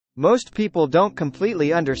Most people don't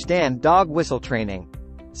completely understand dog whistle training.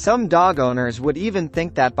 Some dog owners would even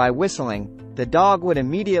think that by whistling, the dog would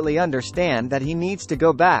immediately understand that he needs to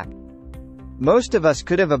go back. Most of us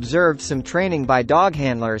could have observed some training by dog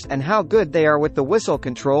handlers and how good they are with the whistle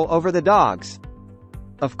control over the dogs.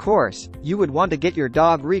 Of course, you would want to get your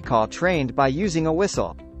dog recall trained by using a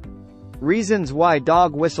whistle. Reasons why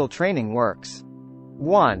dog whistle training works.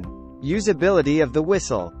 1. Usability of the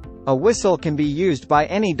whistle. A whistle can be used by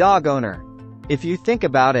any dog owner. If you think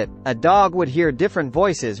about it, a dog would hear different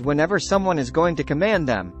voices whenever someone is going to command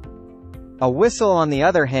them. A whistle, on the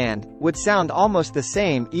other hand, would sound almost the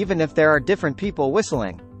same even if there are different people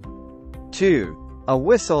whistling. 2. A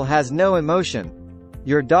whistle has no emotion.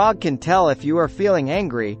 Your dog can tell if you are feeling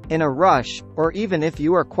angry, in a rush, or even if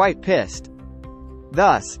you are quite pissed.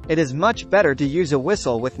 Thus, it is much better to use a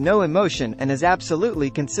whistle with no emotion and is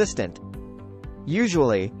absolutely consistent.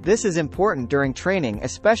 Usually, this is important during training,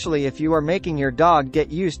 especially if you are making your dog get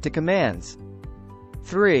used to commands.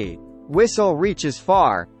 3. Whistle reaches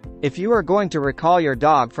far. If you are going to recall your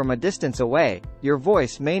dog from a distance away, your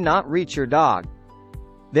voice may not reach your dog.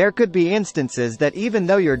 There could be instances that even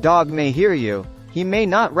though your dog may hear you, he may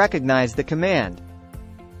not recognize the command.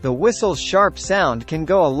 The whistle's sharp sound can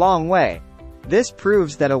go a long way. This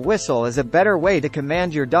proves that a whistle is a better way to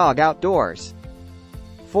command your dog outdoors.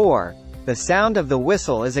 4. The sound of the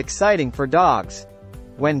whistle is exciting for dogs.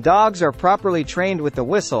 When dogs are properly trained with the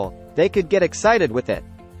whistle, they could get excited with it.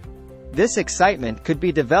 This excitement could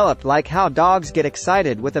be developed like how dogs get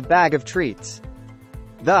excited with a bag of treats.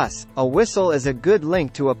 Thus, a whistle is a good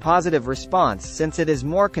link to a positive response since it is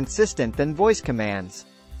more consistent than voice commands.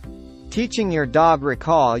 Teaching your dog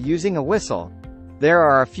recall using a whistle. There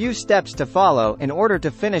are a few steps to follow in order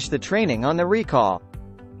to finish the training on the recall.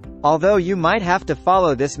 Although you might have to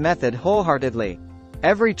follow this method wholeheartedly,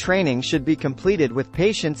 every training should be completed with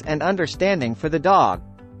patience and understanding for the dog.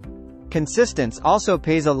 Consistency also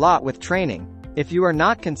pays a lot with training. If you are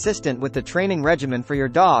not consistent with the training regimen for your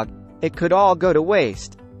dog, it could all go to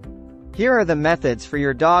waste. Here are the methods for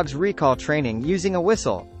your dog's recall training using a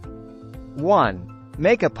whistle. 1.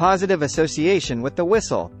 Make a positive association with the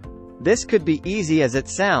whistle. This could be easy as it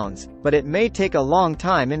sounds, but it may take a long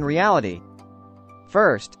time in reality.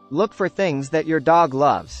 First, look for things that your dog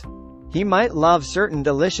loves. He might love certain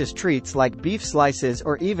delicious treats like beef slices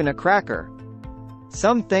or even a cracker.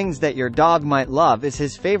 Some things that your dog might love is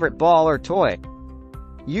his favorite ball or toy.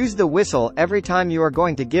 Use the whistle every time you are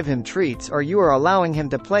going to give him treats or you are allowing him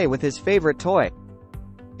to play with his favorite toy.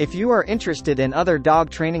 If you are interested in other dog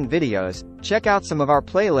training videos, check out some of our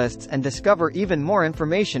playlists and discover even more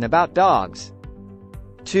information about dogs.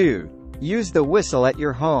 2. Use the whistle at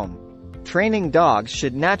your home. Training dogs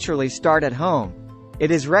should naturally start at home.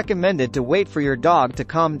 It is recommended to wait for your dog to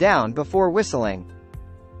calm down before whistling.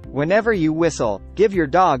 Whenever you whistle, give your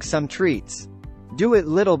dog some treats. Do it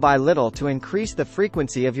little by little to increase the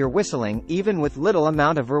frequency of your whistling, even with little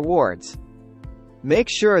amount of rewards. Make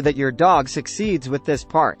sure that your dog succeeds with this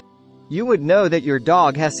part. You would know that your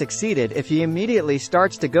dog has succeeded if he immediately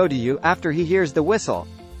starts to go to you after he hears the whistle.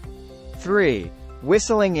 3.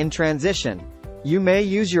 Whistling in transition. You may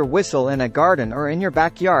use your whistle in a garden or in your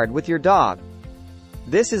backyard with your dog.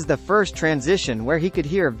 This is the first transition where he could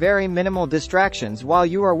hear very minimal distractions while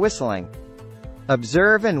you are whistling.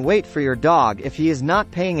 Observe and wait for your dog if he is not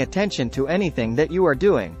paying attention to anything that you are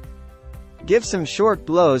doing. Give some short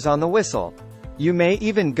blows on the whistle. You may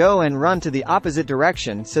even go and run to the opposite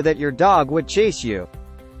direction so that your dog would chase you.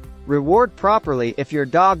 Reward properly if your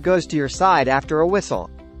dog goes to your side after a whistle.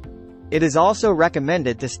 It is also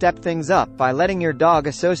recommended to step things up by letting your dog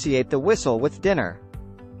associate the whistle with dinner.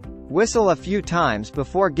 Whistle a few times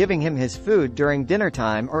before giving him his food during dinner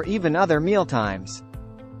time or even other meal times.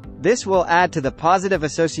 This will add to the positive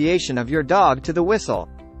association of your dog to the whistle.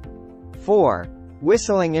 4.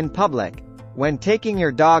 Whistling in public. When taking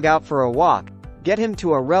your dog out for a walk, get him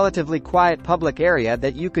to a relatively quiet public area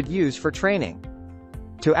that you could use for training.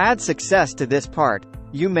 To add success to this part,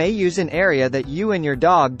 you may use an area that you and your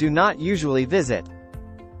dog do not usually visit.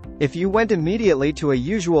 If you went immediately to a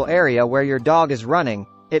usual area where your dog is running,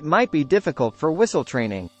 it might be difficult for whistle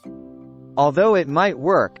training. Although it might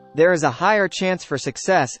work, there is a higher chance for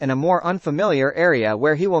success in a more unfamiliar area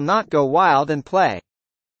where he will not go wild and play.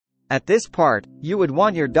 At this part, you would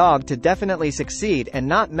want your dog to definitely succeed and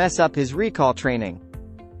not mess up his recall training.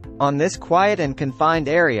 On this quiet and confined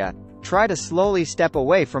area, try to slowly step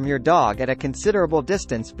away from your dog at a considerable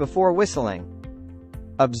distance before whistling.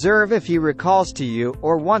 Observe if he recalls to you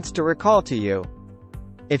or wants to recall to you.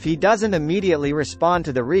 If he doesn't immediately respond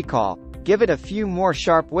to the recall, give it a few more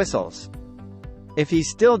sharp whistles. If he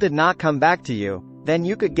still did not come back to you, then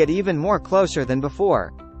you could get even more closer than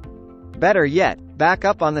before. Better yet, back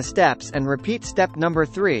up on the steps and repeat step number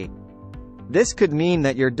 3. This could mean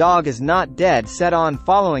that your dog is not dead set on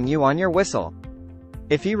following you on your whistle.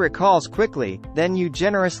 If he recalls quickly, then you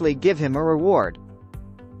generously give him a reward.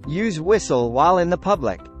 Use whistle while in the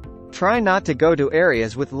public. Try not to go to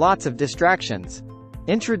areas with lots of distractions.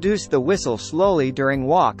 Introduce the whistle slowly during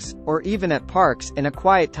walks, or even at parks in a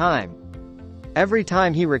quiet time. Every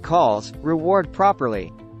time he recalls, reward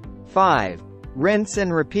properly. 5. Rinse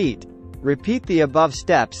and repeat. Repeat the above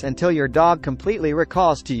steps until your dog completely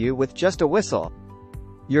recalls to you with just a whistle.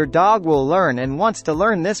 Your dog will learn and wants to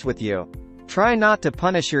learn this with you. Try not to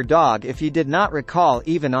punish your dog if he did not recall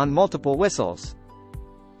even on multiple whistles.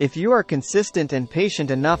 If you are consistent and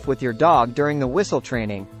patient enough with your dog during the whistle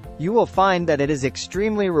training, you will find that it is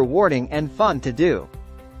extremely rewarding and fun to do.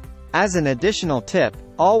 As an additional tip,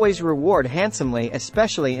 always reward handsomely,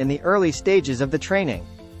 especially in the early stages of the training.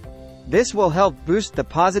 This will help boost the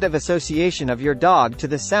positive association of your dog to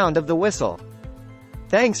the sound of the whistle.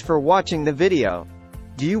 Thanks for watching the video.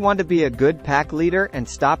 Do you want to be a good pack leader and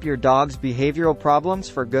stop your dog's behavioral problems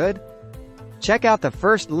for good? Check out the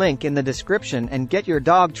first link in the description and get your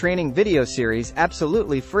dog training video series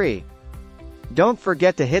absolutely free. Don't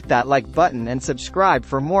forget to hit that like button and subscribe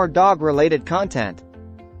for more dog-related content.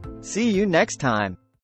 See you next time.